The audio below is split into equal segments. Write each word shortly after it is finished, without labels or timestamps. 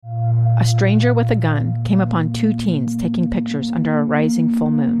a stranger with a gun came upon two teens taking pictures under a rising full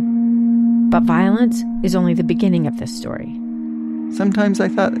moon. But violence is only the beginning of this story. Sometimes I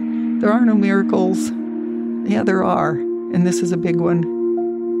thought, there are no miracles. Yeah, there are, and this is a big one.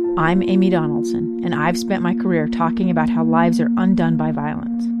 I'm Amy Donaldson, and I've spent my career talking about how lives are undone by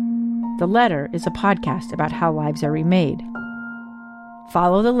violence. The Letter is a podcast about how lives are remade.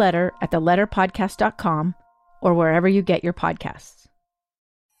 Follow The Letter at theletterpodcast.com or wherever you get your podcasts.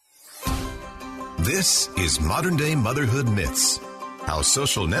 This is Modern Day Motherhood Myths. How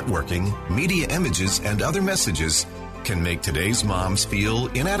social networking, media images, and other messages can make today's moms feel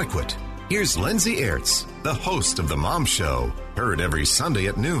inadequate. Here's Lindsay Aerts, the host of The Mom Show, heard every Sunday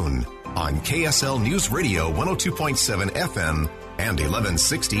at noon on KSL News Radio 102.7 FM and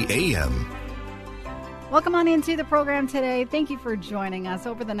 1160 AM. Welcome on into the program today. Thank you for joining us.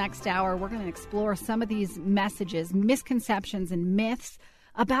 Over the next hour, we're going to explore some of these messages, misconceptions, and myths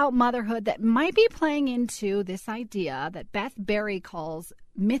about motherhood that might be playing into this idea that Beth Berry calls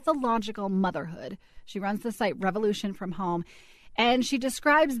mythological motherhood. She runs the site Revolution from Home, and she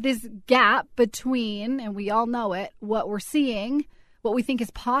describes this gap between, and we all know it, what we're seeing, what we think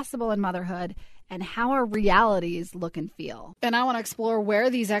is possible in motherhood, and how our realities look and feel. And I want to explore where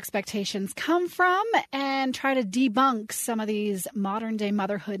these expectations come from and try to debunk some of these modern-day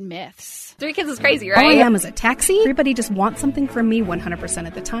motherhood myths. 3 kids is crazy, right? All I am is a taxi. Everybody just wants something from me 100%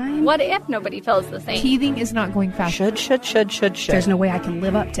 of the time. What if nobody feels the same? Teething is not going fast. Should. There's no way I can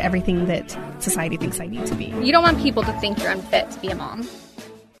live up to everything that society thinks I need to be. You don't want people to think you're unfit to be a mom.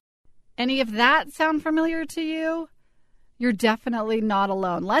 Any of that sound familiar to you? You're definitely not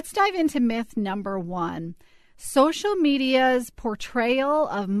alone. Let's dive into myth number 1. Social media's portrayal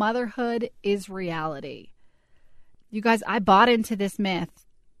of motherhood is reality. You guys, I bought into this myth,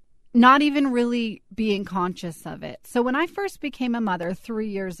 not even really being conscious of it. So when I first became a mother 3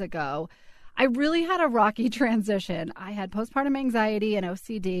 years ago, I really had a rocky transition. I had postpartum anxiety and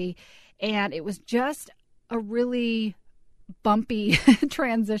OCD, and it was just a really bumpy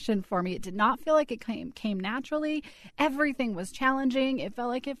transition for me. It did not feel like it came naturally. Everything was challenging. It felt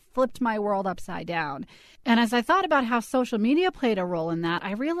like it flipped my world upside down. And as I thought about how social media played a role in that,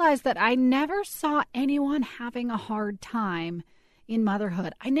 I realized that I never saw anyone having a hard time in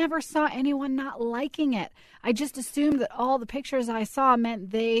motherhood. I never saw anyone not liking it. I just assumed that all the pictures I saw meant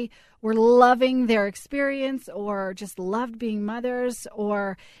they were loving their experience or just loved being mothers,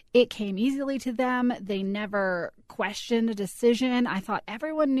 or it came easily to them. They never questioned a decision. I thought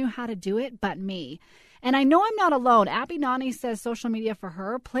everyone knew how to do it but me. And I know I'm not alone. Abby Nani says social media for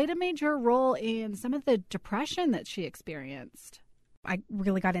her played a major role in some of the depression that she experienced. I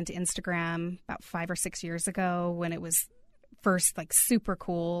really got into Instagram about 5 or 6 years ago when it was first super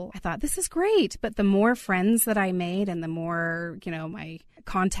cool. I thought, this is great. But the more friends that I made and the more, my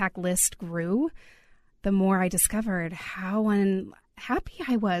contact list grew, the more I discovered how unhappy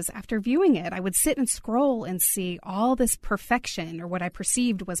I was after viewing it. I would sit and scroll and see all this perfection, or what I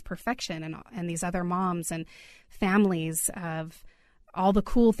perceived was perfection, and these other moms and families of all the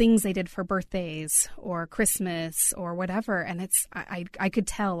cool things they did for birthdays or Christmas or whatever. And I could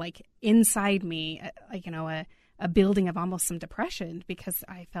tell inside me, a building of almost some depression because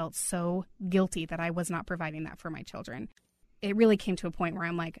I felt so guilty that I was not providing that for my children. It really came to a point where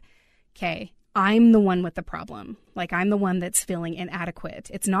I'm like, okay, I'm the one with the problem. I'm the one that's feeling inadequate.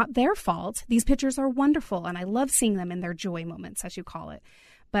 It's not their fault. These pictures are wonderful, and I love seeing them in their joy moments, as you call it.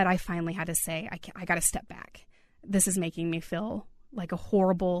 But I finally had to say, I got to step back. This is making me feel like a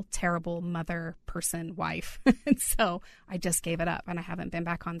horrible, terrible mother, person, wife. And so I just gave it up, and I haven't been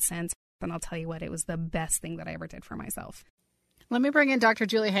back on since. And I'll tell you what, it was the best thing that I ever did for myself. Let me bring in Dr.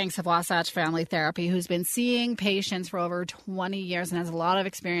 Julie Hanks of Wasatch Family Therapy, who's been seeing patients for over 20 years and has a lot of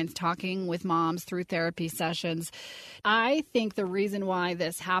experience talking with moms through therapy sessions. I think the reason why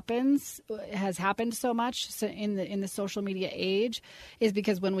this has happened so much in the social media age is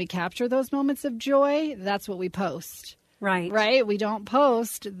because when we capture those moments of joy, that's what we post. Right? We don't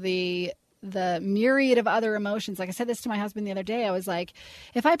post the myriad of other emotions. Like I said this to my husband the other day, I was like,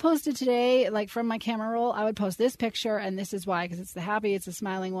 if I posted today, from my camera roll, I would post this picture, and this is why, because it's the happy, it's the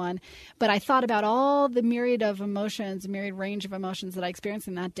smiling one. But I thought about all the myriad of emotions, myriad range of emotions that I experienced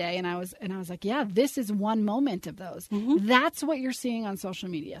in that day, and I was like, yeah, this is one moment of those. Mm-hmm. That's what you're seeing on social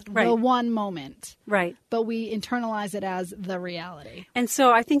media, the one moment. Right. But we internalize it as the reality. And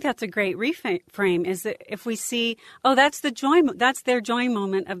so I think that's a great reframe, is that if we see, that's their joy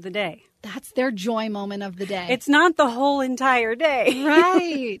moment of the day. That's their joy moment of the day. It's not the whole entire day.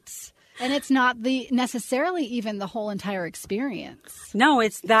 Right. And it's not necessarily even the whole entire experience. No,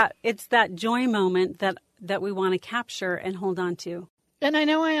 it's that joy moment that we want to capture and hold on to. And I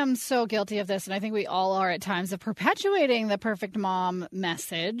know I am so guilty of this, and I think we all are at times, of perpetuating the perfect mom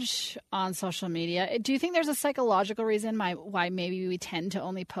message on social media. Do you think there's a psychological reason why maybe we tend to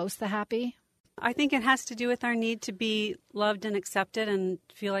only post the happy? I think it has to do with our need to be loved and accepted and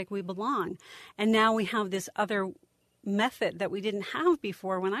feel like we belong. And now we have this other method that we didn't have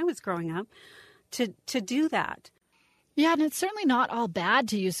before when I was growing up to do that. Yeah, and it's certainly not all bad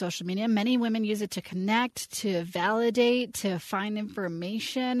to use social media. Many women use it to connect, to validate, to find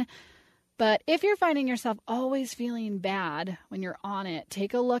information. But if you're finding yourself always feeling bad when you're on it,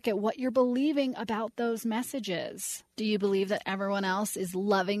 take a look at what you're believing about those messages. Do you believe that everyone else is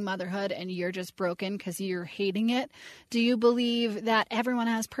loving motherhood and you're just broken because you're hating it? Do you believe that everyone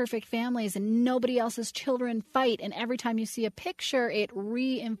has perfect families and nobody else's children fight, and every time you see a picture, it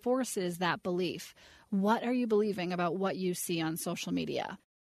reinforces that belief? What are you believing about what you see on social media?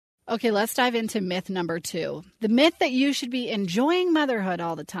 Okay, let's dive into myth number 2. The myth that you should be enjoying motherhood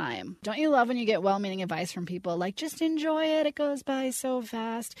all the time. Don't you love when you get well-meaning advice from people like, just enjoy it, it goes by so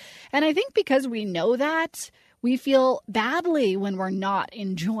fast? And I think because we know that, we feel badly when we're not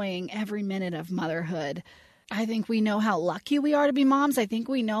enjoying every minute of motherhood. I think we know how lucky we are to be moms. I think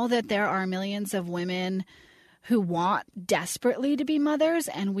we know that there are millions of women who want desperately to be mothers,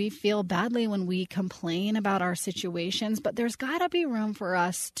 and we feel badly when we complain about our situations. But there's got to be room for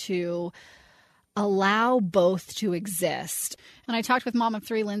us to allow both to exist. And I talked with mom of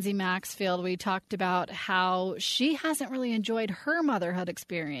 3, Lindsay Maxfield. We talked about how she hasn't really enjoyed her motherhood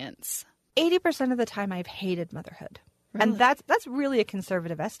experience. 80% of the time I've hated motherhood. Really? And that's really a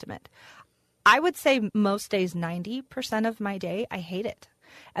conservative estimate. I would say most days, 90% of my day, I hate it.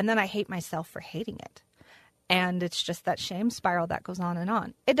 And then I hate myself for hating it. And it's just that shame spiral that goes on and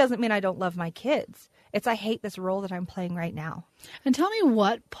on. It doesn't mean I don't love my kids. It's I hate this role that I'm playing right now. And tell me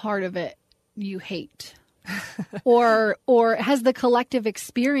what part of it you hate. or has the collective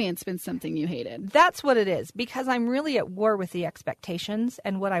experience been something you hated? That's what it is, because I'm really at war with the expectations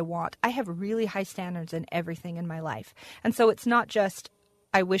and what I want. I have really high standards in everything in my life. And so it's not just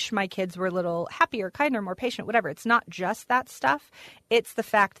I wish my kids were a little happier, kinder, more patient, whatever. It's not just that stuff. It's the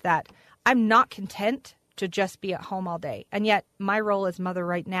fact that I'm not content to just be at home all day. And yet my role as mother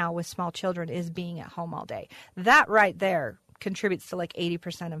right now with small children is being at home all day. That right there contributes to like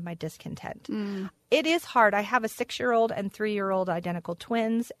 80% of my discontent. It is hard. I have a 6-year-old and 3-year-old identical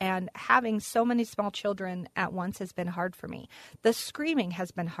twins, and having so many small children at once has been hard for me. The screaming has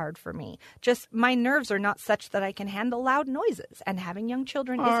been hard for me. Just my nerves are not such that I can handle loud noises, and having young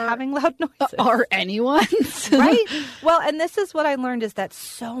children is having loud noises. Are anyone's? Right? Well, and this is what I learned, is that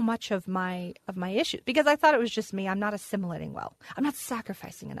so much of my issues, because I thought it was just me. I'm not assimilating well. I'm not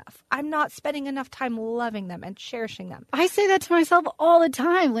sacrificing enough. I'm not spending enough time loving them and cherishing them. I say that to myself all the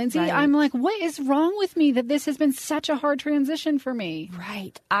time, Lindsay. Right. I'm like, what is wrong with me that this has been such a hard transition for me?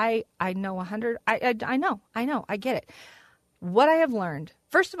 Right. I know 100. I know. I get it. What I have learned,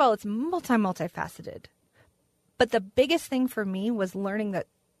 first of all, it's multifaceted. But the biggest thing for me was learning that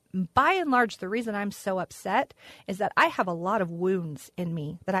by and large, the reason I'm so upset is that I have a lot of wounds in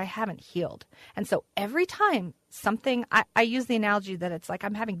me that I haven't healed. And so every time something, I use the analogy that it's like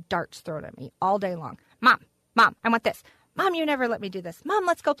I'm having darts thrown at me all day long. Mom, I want this. Mom, you never let me do this. Mom,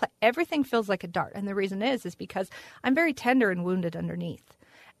 let's go play. Everything feels like a dart. And the reason is because I'm very tender and wounded underneath.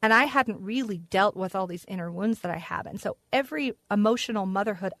 And I hadn't really dealt with all these inner wounds that I have. And so every emotional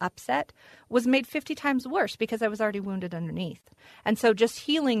motherhood upset was made 50 times worse because I was already wounded underneath. And so just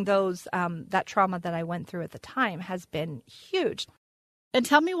healing those, that trauma that I went through at the time has been huge. And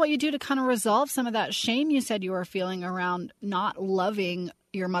tell me what you do to kind of resolve some of that shame you said you were feeling around not loving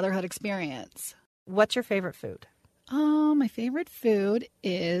your motherhood experience. What's your favorite food? My favorite food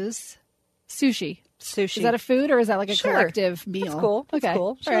is sushi. Sushi. Is that a food or is that like a Sure. collective meal? That's cool. Okay. That's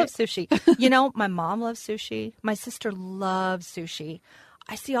cool. She All right. loves sushi. You know, my mom loves sushi. My sister loves sushi.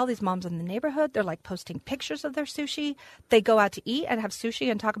 I see all these moms in the neighborhood. They're like posting pictures of their sushi. They go out to eat and have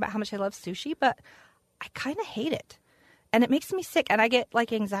sushi and talk about how much they love sushi, but I kind of hate it. And it makes me sick. And I get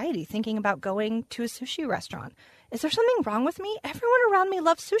like anxiety thinking about going to a sushi restaurant. Is there something wrong with me? Everyone around me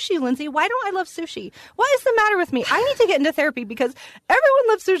loves sushi, Lindsay. Why don't I love sushi? What is the matter with me? I need to get into therapy because everyone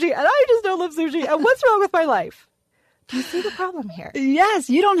loves sushi and I just don't love sushi. And what's wrong with my life? Do you see the problem here? Yes,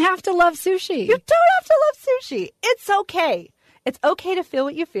 you don't have to love sushi. You don't have to love sushi. It's okay. It's okay to feel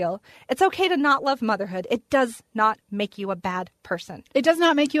what you feel. It's okay to not love motherhood. It does not make you a bad person. It does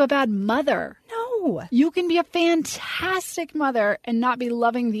not make you a bad mother. No. You can be a fantastic mother and not be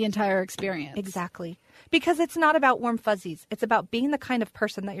loving the entire experience. Exactly. Because it's not about warm fuzzies. It's about being the kind of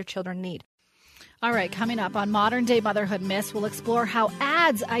person that your children need. All right, coming up on Modern Day Motherhood Myths, we'll explore how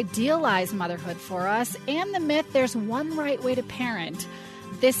ads idealize motherhood for us and the myth there's one right way to parent.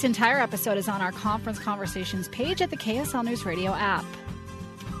 This entire episode is on our Conference Conversations page at the KSL News Radio app.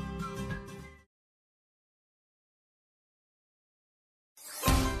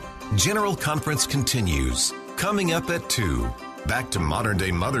 General Conference continues. Coming up at 2. Back to Modern Day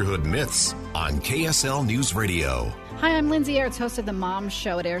Motherhood Myths on KSL News Radio. Hi, I'm Lindsay Aerts, host of The Mom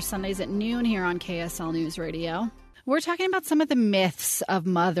Show. It airs Sundays at noon here on KSL News Radio. We're talking about some of the myths of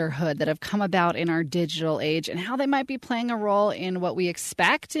motherhood that have come about in our digital age and how they might be playing a role in what we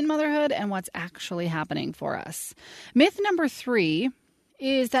expect in motherhood and what's actually happening for us. Myth number 3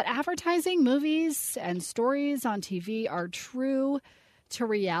 is that advertising, movies, and stories on TV are true to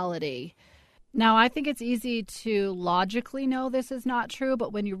reality. Now, I think it's easy to logically know this is not true,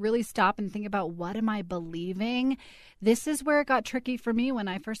 but when you really stop and think about what am I believing, this is where it got tricky for me when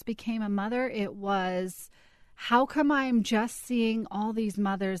I first became a mother. It was, how come I'm just seeing all these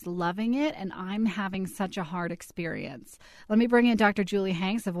mothers loving it and I'm having such a hard experience? Let me bring in Dr. Julie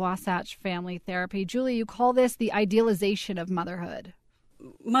Hanks of Wasatch Family Therapy. Julie, you call this the idealization of motherhood.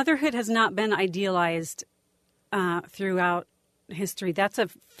 Motherhood has not been idealized throughout history. That's a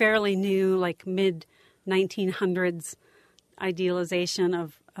fairly new, like mid-1900s idealization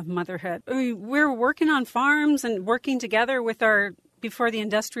of motherhood. I mean, we're working on farms and working together with before the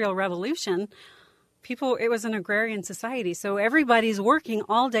Industrial Revolution, it was an agrarian society. So everybody's working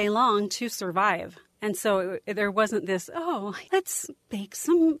all day long to survive. And so there wasn't this, let's bake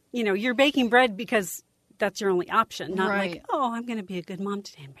some, you're baking bread because that's your only option, not like, I'm going to be a good mom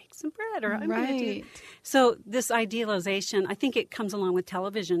today and bake some bread, or I'm going to do. So this idealization, I think it comes along with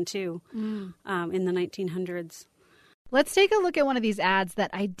television too, in the 1900s. Let's take a look at one of these ads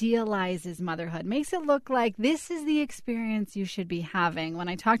that idealizes motherhood, makes it look like this is the experience you should be having. When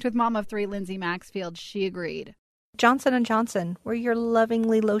I talked with mom of 3, Lindsay Maxfield, she agreed. Johnson & Johnson, where you're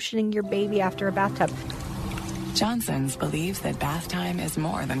lovingly lotioning your baby after a bathtub. Johnson's believes that bath time is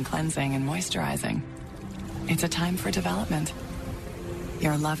more than cleansing and moisturizing. It's a time for development.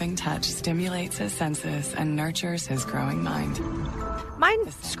 Your loving touch stimulates his senses and nurtures his growing mind.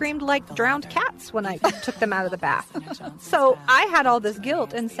 Mine screamed like drowned cats when I took them out of the bath. So I had all this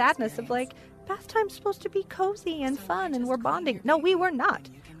guilt and sadness of like, bath time's supposed to be cozy and fun and we're bonding. No, we were not.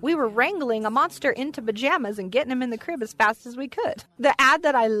 We were wrangling a monster into pajamas and getting him in the crib as fast as we could. The ad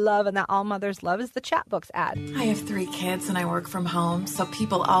that I love and that all mothers love is the chat books ad. I have 3 kids and I work from home, so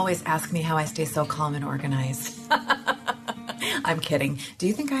people always ask me how I stay so calm and organized. I'm kidding. Do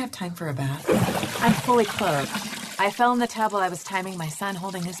you think I have time for a bath? I'm fully clothed. I fell in the tub while I was timing my son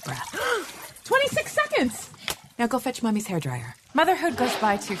holding his breath. 26 seconds! Now go fetch Mommy's hairdryer. Motherhood goes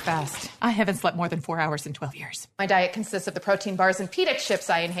by too fast. I haven't slept more than 4 hours in 12 years. My diet consists of the protein bars and pita chips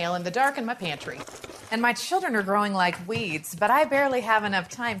I inhale in the dark in my pantry. And my children are growing like weeds, but I barely have enough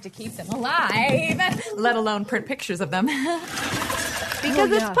time to keep them alive, let alone print pictures of them.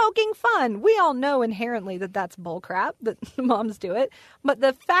 Because it's poking fun. We all know inherently that that's bullcrap, that moms do it. But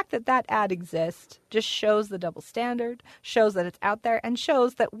the fact that that ad exists just shows the double standard, shows that it's out there, and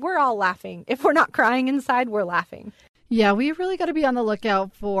shows that we're all laughing. If we're not crying inside, we're laughing. Yeah, we really got to be on the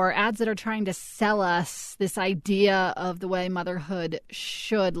lookout for ads that are trying to sell us this idea of the way motherhood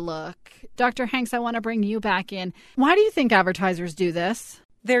should look. Dr. Hanks, I want to bring you back in. Why do you think advertisers do this?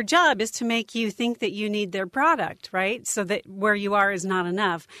 Their job is to make you think that you need their product, right? So that where you are is not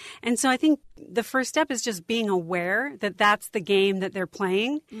enough. And so I think the first step is just being aware that that's the game that they're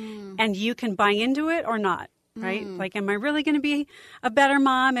playing and you can buy into it or not. Right? Like, am I really going to be a better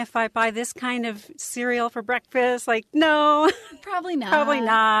mom if I buy this kind of cereal for breakfast? Like, no. Probably not. Probably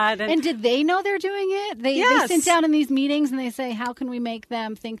not. And did they know they're doing it? They sit down in these meetings and they say, how can we make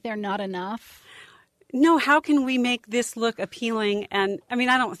them think they're not enough? No, how can we make this look appealing? And, I mean,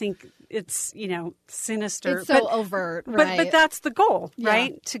 I don't think it's, sinister. It's so overt, right? But that's the goal,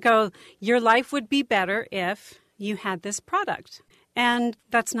 right? To go, your life would be better if you had this product. And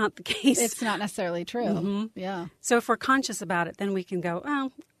that's not the case. It's not necessarily true. Mm-hmm. Yeah. So if we're conscious about it, then we can go,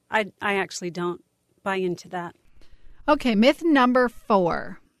 I actually don't buy into that. Okay, myth number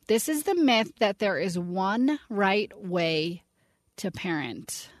 4. This is the myth that there is one right way to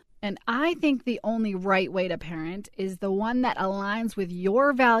parent. And I think the only right way to parent is the one that aligns with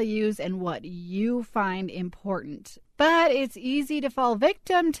your values and what you find important. But it's easy to fall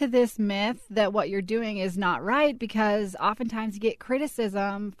victim to this myth that what you're doing is not right because oftentimes you get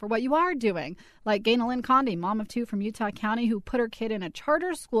criticism for what you are doing. Like Gaina Lynn Condi, mom of 2 from Utah County, who put her kid in a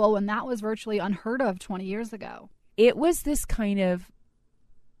charter school when that was virtually unheard of 20 years ago. It was this kind of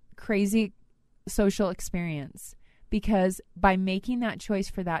crazy social experience because by making that choice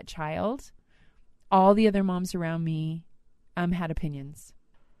for that child, all the other moms around me had opinions.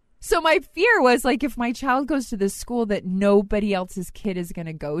 So my fear was, like, if my child goes to this school that nobody else's kid is going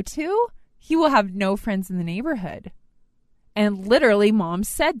to go to, he will have no friends in the neighborhood. And literally, mom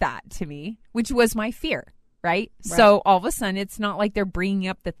said that to me, which was my fear, right? So all of a sudden, it's not like they're bringing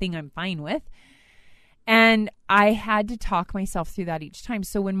up the thing I'm fine with. And I had to talk myself through that each time.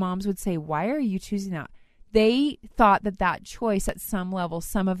 So when moms would say, why are you choosing that? They thought that choice at some level,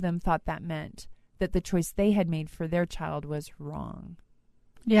 some of them thought that meant that the choice they had made for their child was wrong.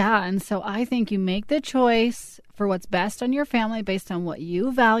 Yeah, and so I think you make the choice for what's best on your family based on what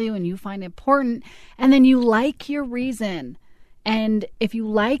you value and you find important, and then you like your reason. And if you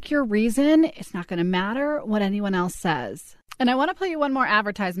like your reason, it's not going to matter what anyone else says. And I want to play you one more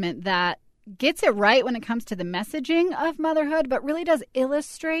advertisement that gets it right when it comes to the messaging of motherhood, but really does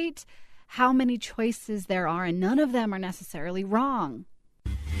illustrate how many choices there are, and none of them are necessarily wrong.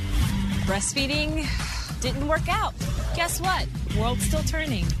 Breastfeeding didn't work out. Guess what? World's still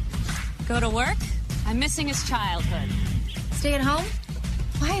turning. Go to work? I'm missing his childhood. Stay at home?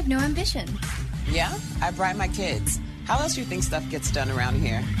 I have no ambition. Yeah, I bride my kids. How else do you think stuff gets done around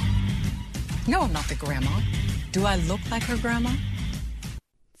here? No, I'm not the grandma. Do I look like her grandma?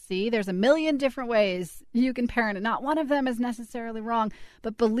 See, there's a million different ways you can parent, and not one of them is necessarily wrong.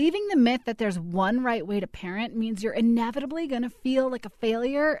 But believing the myth that there's one right way to parent means you're inevitably going to feel like a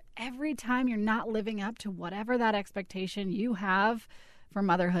failure every time you're not living up to whatever that expectation you have for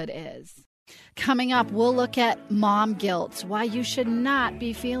motherhood is. Coming up, we'll look at mom guilt, why you should not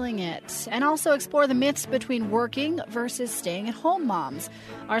be feeling it, and also explore the myths between working versus staying at home moms.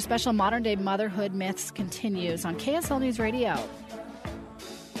 Our special Modern Day Motherhood Myths continues on KSL News Radio.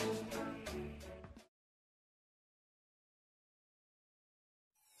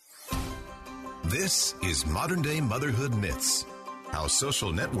 This is Modern Day Motherhood Myths, how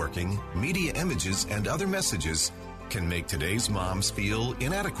social networking, media images, and other messages can make today's moms feel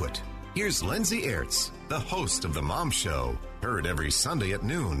inadequate. Here's Lindsay Aerts, the host of The Mom Show, heard every Sunday at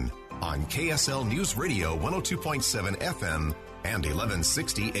noon on KSL News Radio 102.7 FM and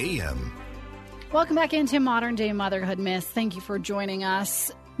 1160 AM. Welcome back into Modern Day Motherhood Myths. Thank you for joining us.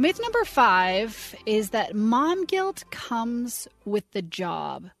 Myth number 5 is that mom guilt comes with the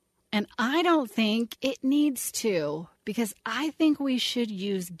job. And I don't think it needs to, because I think we should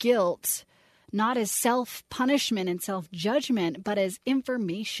use guilt not as self-punishment and self-judgment, but as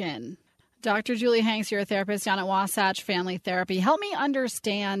information. Dr. Julie Hanks, you're a therapist down at Wasatch Family Therapy. Help me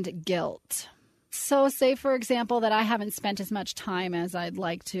understand guilt. So say, for example, that I haven't spent as much time as I'd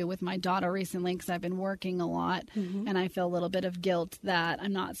like to with my daughter recently because I've been working a lot, and I feel a little bit of guilt that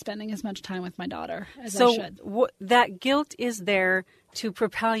I'm not spending as much time with my daughter as I should. So that guilt is there to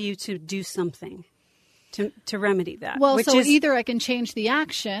propel you to do something, to remedy that. Well, so either I can change the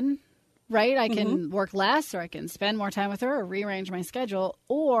action, right? I can work less, or I can spend more time with her, or rearrange my schedule,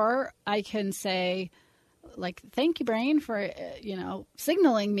 or I can say, like, thank you, brain, for,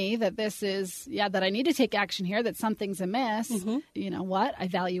 signaling me that this is, that I need to take action here, that something's amiss. You know what? I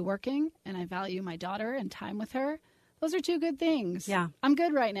value working, and I value my daughter and time with her. Those are two good things. Yeah. I'm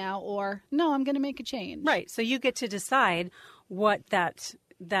good right now, or no, I'm going to make a change. Right. So you get to decide what that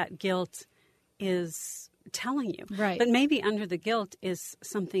guilt is telling you. Right. But maybe under the guilt is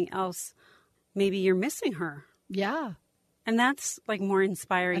something else. Maybe you're missing her. Yeah. And that's like more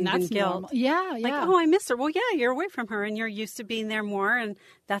inspiring than guilt. Normal. Yeah. Like, oh, I miss her. Well, yeah, you're away from her and you're used to being there more, and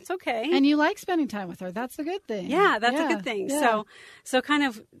that's okay. And you like spending time with her. That's a good thing. Yeah, that's a good thing. Yeah. So kind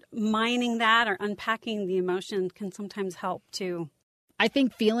of mining that or unpacking the emotion can sometimes help too. I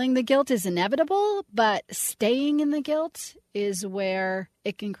think feeling the guilt is inevitable, but staying in the guilt is where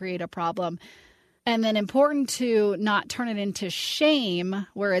it can create a problem. And then important to not turn it into shame,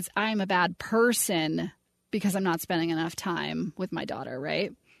 where it's I'm a bad person because I'm not spending enough time with my daughter,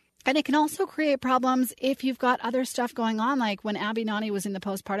 right? And it can also create problems if you've got other stuff going on. Like when Abby Nani was in the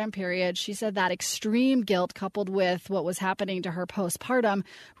postpartum period, she said that extreme guilt coupled with what was happening to her postpartum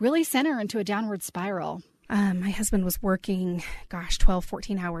really sent her into a downward spiral. My husband was working, 12,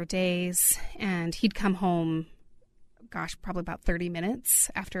 14-hour days, and he'd come home, probably about 30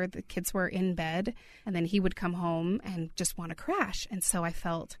 minutes after the kids were in bed, and then he would come home and just want to crash. And so I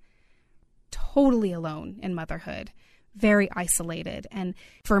felt totally alone in motherhood, very isolated. And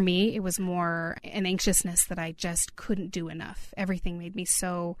for me, it was more an anxiousness that I just couldn't do enough. Everything made me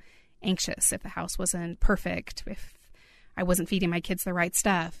so anxious. If the house wasn't perfect, if I wasn't feeding my kids the right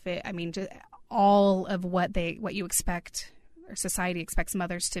stuff, just all of what you expect or society expects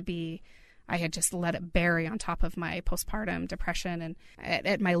mothers to be, I had just let it bury on top of my postpartum depression. And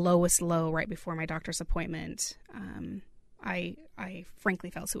at my lowest low, right before my doctor's appointment, I frankly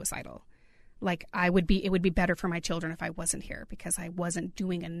felt suicidal. like it would be better for my children if I wasn't here because I wasn't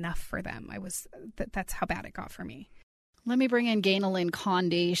doing enough for them. That's how bad it got for me. Let me bring in Gaina-Lynn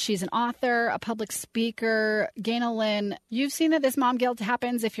Conde. She's an author, a public speaker. Gaina-Lynn, you've seen that this mom guilt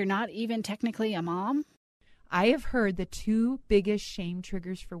happens if you're not even technically a mom? I have heard the two biggest shame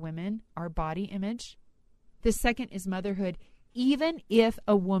triggers for women are body image. The second is motherhood. Even if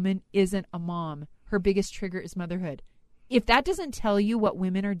a woman isn't a mom, her biggest trigger is motherhood. If that doesn't tell you what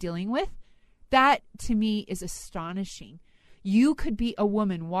women are dealing with, that to me is astonishing. You could be a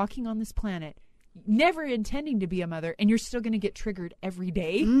woman walking on this planet, never intending to be a mother, and you're still going to get triggered every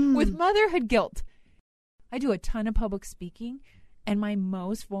day with motherhood guilt. I do a ton of public speaking, and my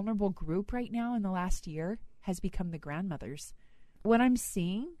most vulnerable group right now in the last year has become the grandmothers. What I'm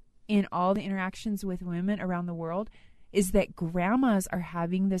seeing in all the interactions with women around the world is that grandmas are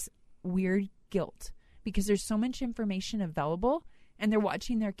having this weird guilt because there's so much information available and they're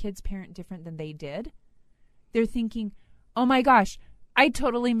watching their kids parent different than they did. They're thinking, oh my gosh, I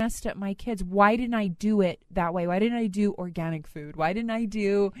totally messed up my kids. Why didn't I do it that way? Why didn't I do organic food? Why didn't I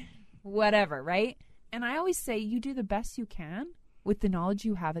do whatever, right? And I always say you do the best you can with the knowledge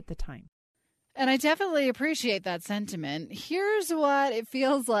you have at the time. And I definitely appreciate that sentiment. Here's what it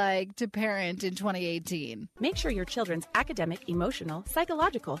feels like to parent in 2018. Make sure your children's academic, emotional,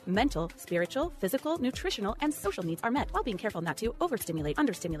 psychological, mental, spiritual, physical, nutritional, and social needs are met while being careful not to overstimulate,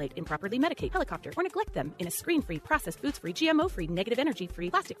 understimulate, improperly medicate, helicopter, or neglect them in a screen-free, processed foods-free, GMO-free, negative energy-free,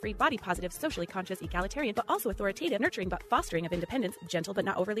 plastic-free, body-positive, socially conscious, egalitarian, but also authoritative, nurturing but fostering of independence, gentle but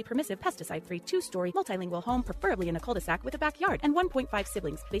not overly permissive, pesticide-free, two-story, multilingual home, preferably in a cul-de-sac with a backyard, and 1.5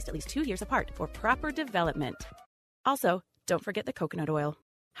 siblings, spaced at least 2 years apart. For proper development. Also, don't forget the coconut oil.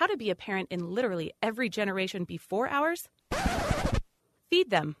 How to be a parent in literally every generation before ours?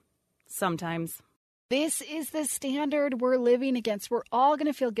 Feed them. Sometimes. This is the standard we're living against. We're all going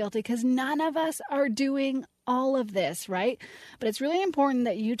to feel guilty because none of us are doing all of this, right? But it's really important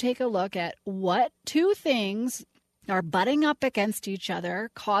that you take a look at what two things are butting up against each other,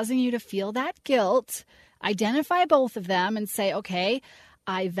 causing you to feel that guilt. Identify both of them and say, okay,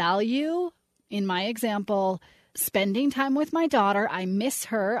 I value, in my example, spending time with my daughter. I miss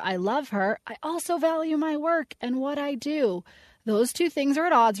her. I love her. I also value my work and what I do. Those two things are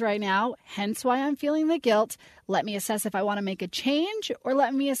at odds right now, hence why I'm feeling the guilt. Let me assess if I want to make a change, or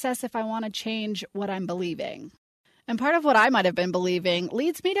let me assess if I want to change what I'm believing. And part of what I might have been believing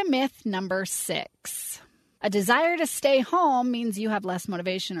leads me to myth number 6. A desire to stay home means you have less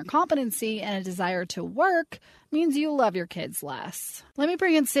motivation or competency, and a desire to work means you love your kids less. Let me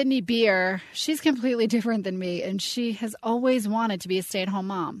bring in Sydney Beer. She's completely different than me, and she has always wanted to be a stay-at-home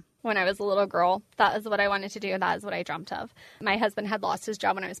mom. When I was a little girl, that is what I wanted to do. That is what I dreamt of. My husband had lost his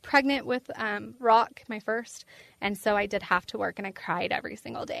job when I was pregnant with Rock, my first, and so I did have to work, and I cried every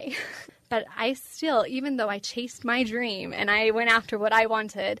single day. But I still, even though I chased my dream and I went after what I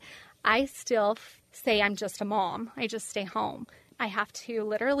wanted, I still say I'm just a mom. I just stay home. I have to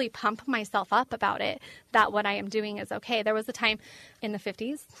literally pump myself up about it, that what I am doing is okay. There was a time in the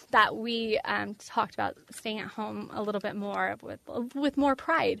 50s that we talked about staying at home a little bit more with more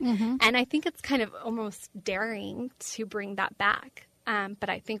pride. Mm-hmm. And I think it's kind of almost daring to bring that back, but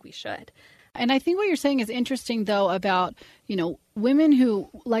I think we should. And I think what you're saying is interesting, though, about, women who,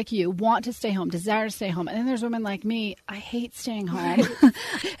 like you, want to stay home, desire to stay home. And then there's women like me, I hate staying home. Right.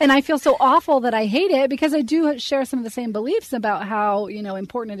 And I feel so awful that I hate it because I do share some of the same beliefs about how,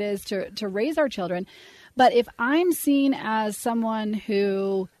 important it is to raise our children. But if I'm seen as someone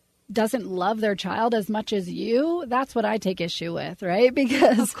who doesn't love their child as much as you, that's what I take issue with, right?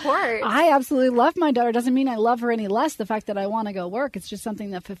 Because of course, I absolutely love my daughter. Doesn't mean I love her any less. The fact that I want to go work, it's just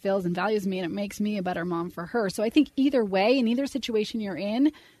something that fulfills and values me, and it makes me a better mom for her. So I think either way, in either situation you're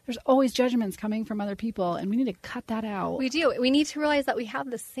in, there's always judgments coming from other people, and we need to cut that out. We do. We need to realize that we have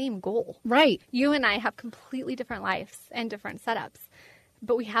the same goal. Right. You and I have completely different lives and different setups,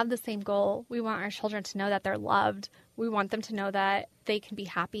 but we have the same goal. We want our children to know that they're loved. We want them to know that they can be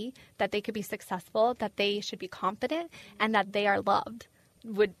happy, that they could be successful, that they should be confident, and that they are loved.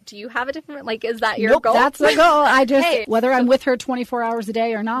 Do you have a different, is that your goal? That's the goal. I just, whether I'm with her 24 hours a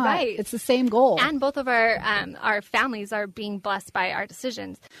day or not, right. It's the same goal. And both of our families are being blessed by our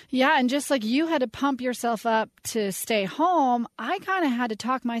decisions. Yeah, and just like you had to pump yourself up to stay home, I kind of had to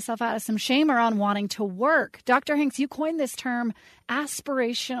talk myself out of some shame around wanting to work. Dr. Hanks, you coined this term,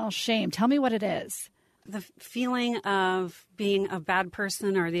 aspirational shame. Tell me what it is. The feeling of being a bad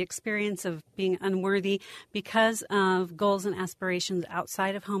person or the experience of being unworthy because of goals and aspirations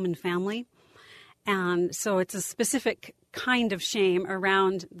outside of home and family. And so it's a specific kind of shame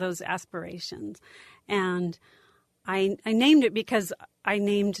around those aspirations. And I named it because I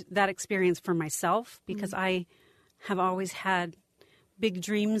named that experience for myself, because I have always had big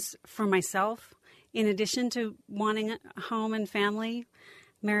dreams for myself, in addition to wanting a home and family,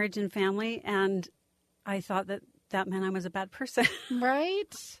 marriage and family. And I thought that meant I was a bad person.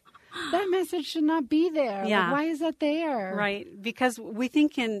 Right? That message should not be there. Yeah. Like, why is that there? Right. Because we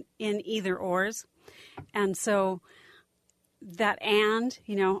think in either ors. And so that, and,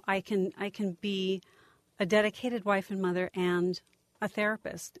 you know, I can be a dedicated wife and mother and a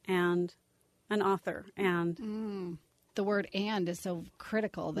therapist and an author. And the word "and" is so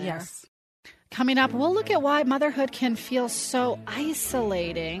critical there. Yes. Coming up, we'll look at why motherhood can feel so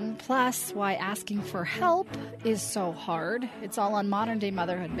isolating, plus why asking for help is so hard. It's all on Modern Day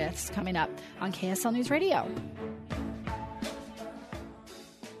Motherhood Myths, coming up on KSL News Radio.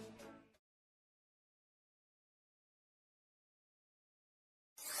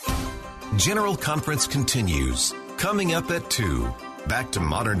 General Conference continues. Coming up at 2. Back to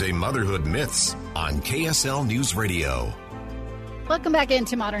Modern Day Motherhood Myths on KSL News Radio. Welcome back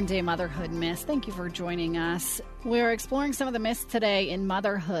into Modern Day Motherhood Myths. Thank you for joining us. We're exploring some of the myths today in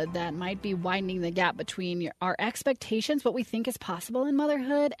motherhood that might be widening the gap between our expectations, what we think is possible in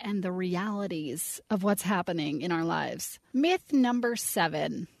motherhood, and the realities of what's happening in our lives. Myth number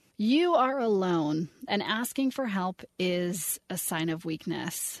 7. You are alone, and asking for help is a sign of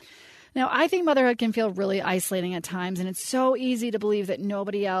weakness. Now, I think motherhood can feel really isolating at times, and it's so easy to believe that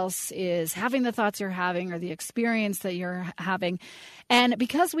nobody else is having the thoughts you're having or the experience that you're having. And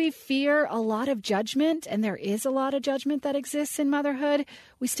because we fear a lot of judgment, and there is a lot of judgment that exists in motherhood,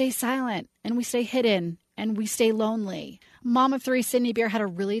 we stay silent and we stay hidden and we stay lonely. Mom of 3, Sydney Beer, had a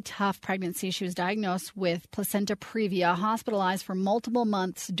really tough pregnancy. She was diagnosed with placenta previa, hospitalized for multiple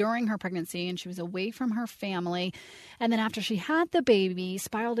months during her pregnancy, and she was away from her family. And then after she had the baby,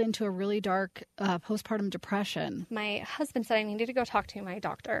 spiraled into a really dark postpartum depression. My husband said I needed to go talk to my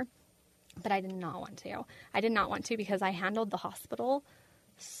doctor, but I did not want to. I did not want to because I handled the hospital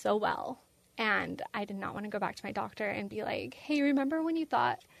so well. And I did not want to go back to my doctor and be like, hey, remember when you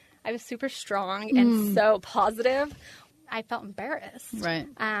thought I was super strong and so positive? I felt embarrassed. Right.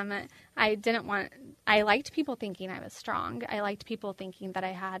 I liked people thinking I was strong. I liked people thinking that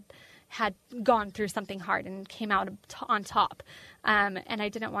I had gone through something hard and came out on top. And I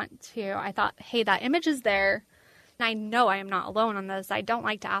didn't want to. I thought, hey, that image is there. And I know I am not alone on this. I don't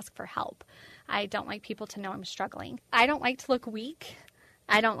like to ask for help. I don't like people to know I'm struggling. I don't like to look weak.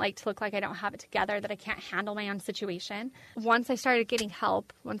 I don't like to look like I don't have it together, that I can't handle my own situation. Once I started getting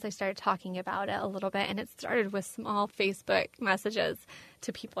help, once I started talking about it a little bit, and it started with small Facebook messages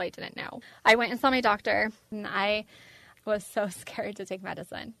to people I didn't know. I went and saw my doctor, and I was so scared to take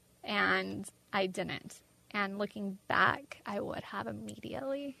medicine, and I didn't. And looking back, I would have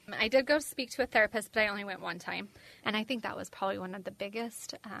immediately. I did go speak to a therapist, but I only went one time. And I think that was probably one of the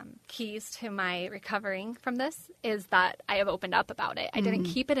biggest keys to my recovering from this, is that I have opened up about it. I didn't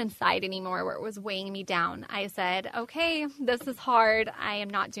keep it inside anymore where it was weighing me down. I said, okay, this is hard. I am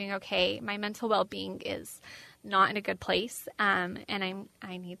not doing okay. My mental well-being is not in a good place, and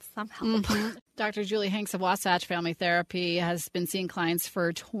I need some help. Dr. Julie Hanks of Wasatch Family Therapy has been seeing clients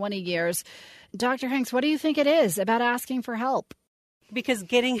for 20 years. Dr. Hanks, what do you think it is about asking for help? Because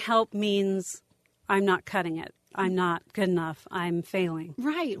getting help means I'm not cutting it. I'm not good enough. I'm failing.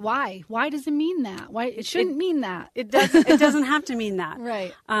 Right. Why? Why does it mean that? Why? It shouldn't mean that. It doesn't have to mean that.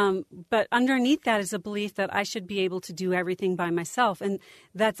 Right. But underneath that is a belief that I should be able to do everything by myself. And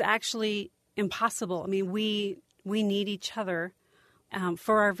that's actually impossible. I mean, we need each other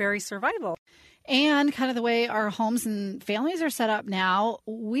for our very survival. And kind of the way our homes and families are set up now,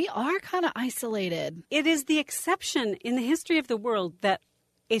 we are kind of isolated. It is the exception in the history of the world that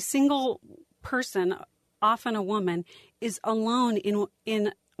a single person, often a woman, is alone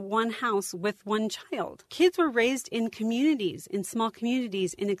in one house with one child. Kids were raised in communities, in small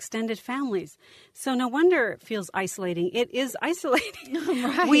communities, in extended families. So no wonder it feels isolating. It is isolating.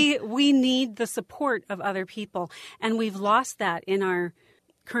 Right. We need the support of other people, and we've lost that in our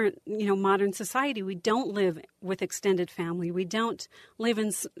current, modern society. We don't live with extended family.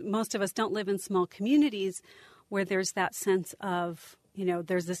 Most of us don't live in small communities where there's that sense of,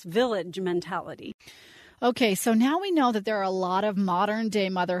 there's this village mentality. Okay, so now we know that there are a lot of modern day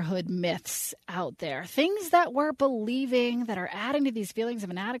motherhood myths out there. Things that we're believing that are adding to these feelings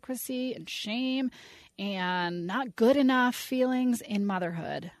of inadequacy and shame and not good enough feelings in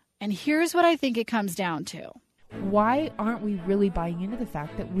motherhood. And here's what I think it comes down to. Why aren't we really buying into the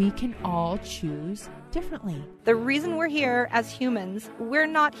fact that we can all choose differently? The reason we're here as humans, we're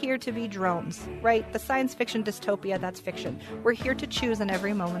not here to be drones, right? The science fiction dystopia, that's fiction. We're here to choose in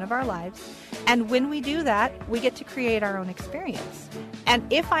every moment of our lives. And when we do that, we get to create our own experience. And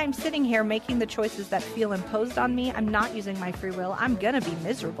if I'm sitting here making the choices that feel imposed on me, I'm not using my free will, I'm going to be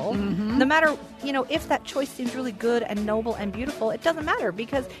miserable. No matter, if that choice seems really good and noble and beautiful, it doesn't matter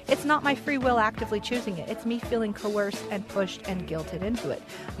because it's not my free will actively choosing it. It's me feeling coerced and pushed and guilted into it.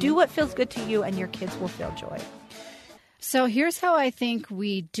 Do what feels good to you and your kids will feel joy. So here's how I think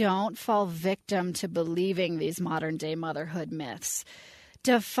we don't fall victim to believing these modern day motherhood myths.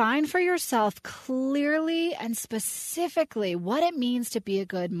 Define for yourself clearly and specifically what it means to be a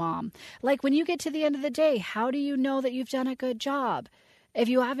good mom. Like when you get to the end of the day, how do you know that you've done a good job? If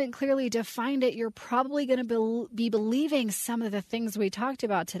you haven't clearly defined it, you're probably going to be believing some of the things we talked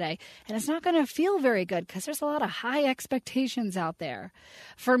about today. And it's not going to feel very good because there's a lot of high expectations out there.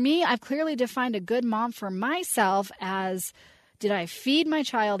 For me, I've clearly defined a good mom for myself as, did I feed my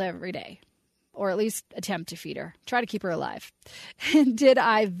child every day? Or at least attempt to feed her, try to keep her alive. Did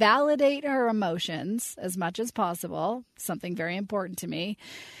I validate her emotions as much as possible? Something very important to me.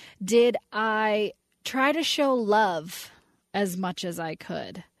 Did I try to show love as much as I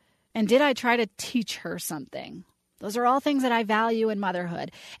could? And did I try to teach her something? Those are all things that I value in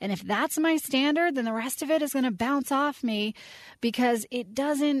motherhood. And if that's my standard, then the rest of it is going to bounce off me because it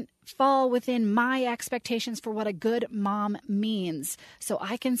doesn't fall within my expectations for what a good mom means. So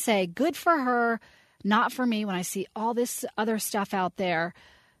I can say good for her, not for me when I see all this other stuff out there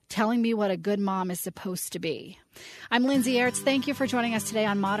telling me what a good mom is supposed to be. I'm Lindsay Aerts. Thank you for joining us today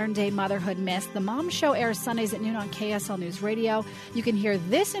on Modern Day Motherhood Myths. The Mom Show airs Sundays at noon on KSL News Radio. You can hear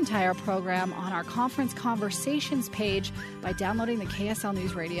this entire program on our Conference Conversations page by downloading the KSL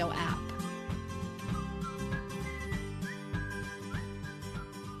News Radio app.